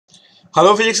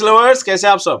Hello physics lovers, कैसे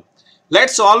आप सब।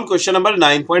 Let's solve question number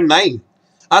 9.9।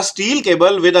 A steel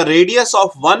cable with a radius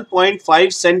of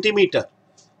 1.5 centimetre.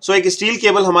 सो एक steel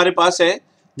cable हमारे पास है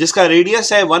जिसका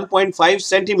रेडियस है 1.5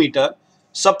 centimetre,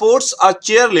 supports a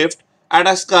chair lift at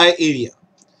a sky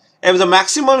area if the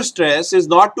maximum stress is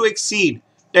not to exceed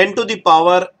 10 to the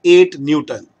power 8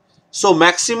 Newton. So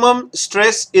maximum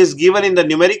stress is given in the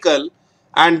numerical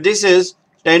and this is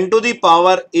 10 to the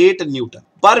power 8 Newton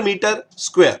per meter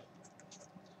square.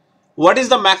 What is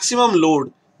the maximum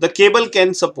load the cable can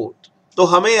support? तो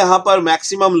हमें यहाँ पर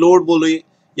maximum load बोलिए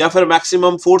या फिर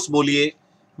maximum force बोलिए,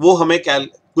 वो हमें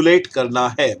कैलकुलेट करना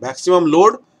है। मैक्सिमम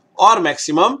लोड और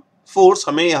मैक्सिमम फोर्स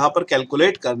हमें यहाँ पर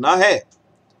कैलकुलेट करना है।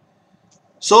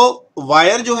 सो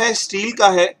वायर जो है स्टील का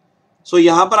है। सो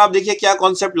यहाँ पर आप देखिए क्या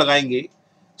कॉन्सेप्ट लगाएंगे,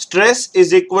 stress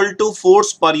is equal to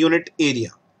force per unit area.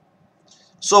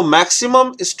 So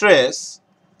maximum stress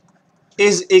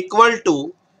is equal to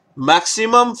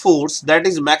maximum force, that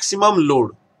is maximum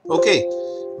load. Okay,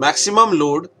 maximum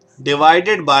load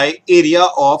divided by area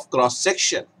of cross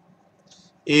section.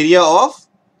 Area of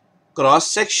cross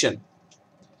section.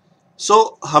 So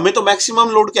हमें तो maximum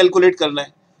load calculate करना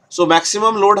है। So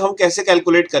maximum load हम कैसे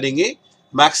calculate करेंगे?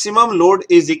 Maximum load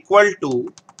is equal to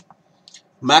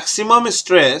maximum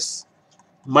stress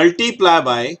multiply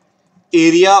by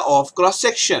area of cross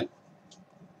section.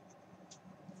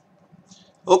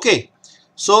 Okay,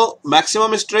 so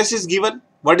maximum stress is given.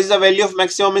 What is the value of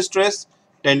maximum stress?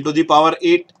 10 to the power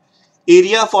 8.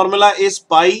 Area formula is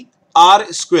pi r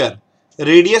square.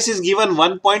 Radius is given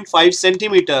 1.5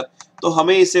 centimetre, तो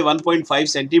हमें इसे 1.5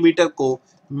 centimetre को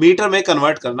metre में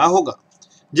convert करना होगा,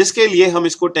 जिसके लिए हम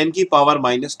इसको 10 की पावर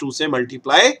 -2 से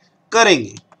मल्टीप्लाई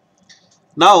करेंगे।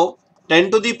 Now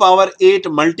 10 to the power 8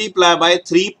 multiply by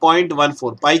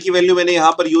 3.14। पाई की वैल्यू मैंने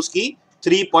यहां पर यूज की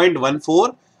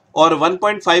 3.14 और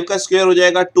 1.5 का स्क्वायर हो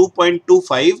जाएगा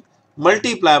 2.25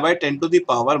 multiply by 10 to the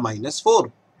power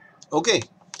 -4। Okay,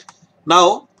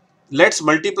 now let's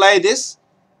multiply this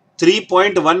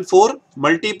 3.14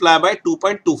 multiply by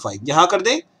 2.25। यहां कर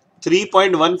दे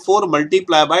 3.14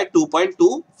 multiply by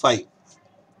 2.25।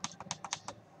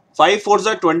 5 4s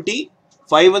are 20,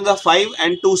 5 1s are 5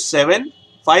 and 2 7,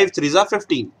 5 3s are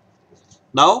 15.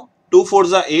 Now 2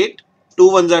 4s are 8, 2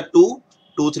 1s are 2,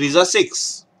 2 3s are 6.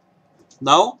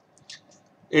 Now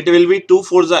it will be 2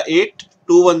 4s are 8,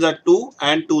 2 1s are 2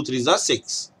 and 2 3s are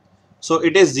 6. So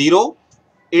it is 0,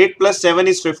 8 plus 7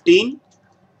 is 15,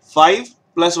 5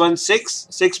 plus 1 6,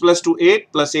 6 plus 2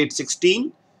 8 plus 8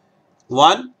 16,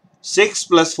 1, 6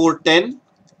 plus 4 10,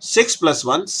 6 plus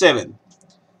 1 7.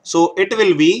 So it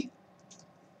will be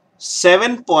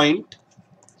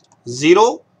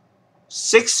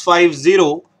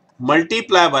 7.0650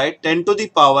 multiply by 10 to the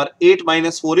power 8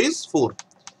 minus 4 is 4.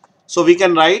 So we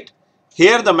can write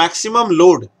here the maximum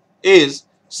load is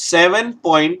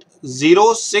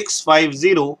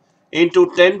 7.0650 into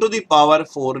 10 to the power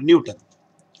 4 Newton.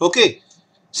 Okay,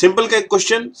 simple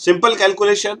question, simple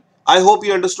calculation. I hope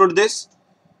you understood this.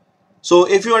 So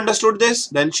if you understood this,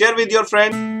 then share with your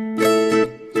friend.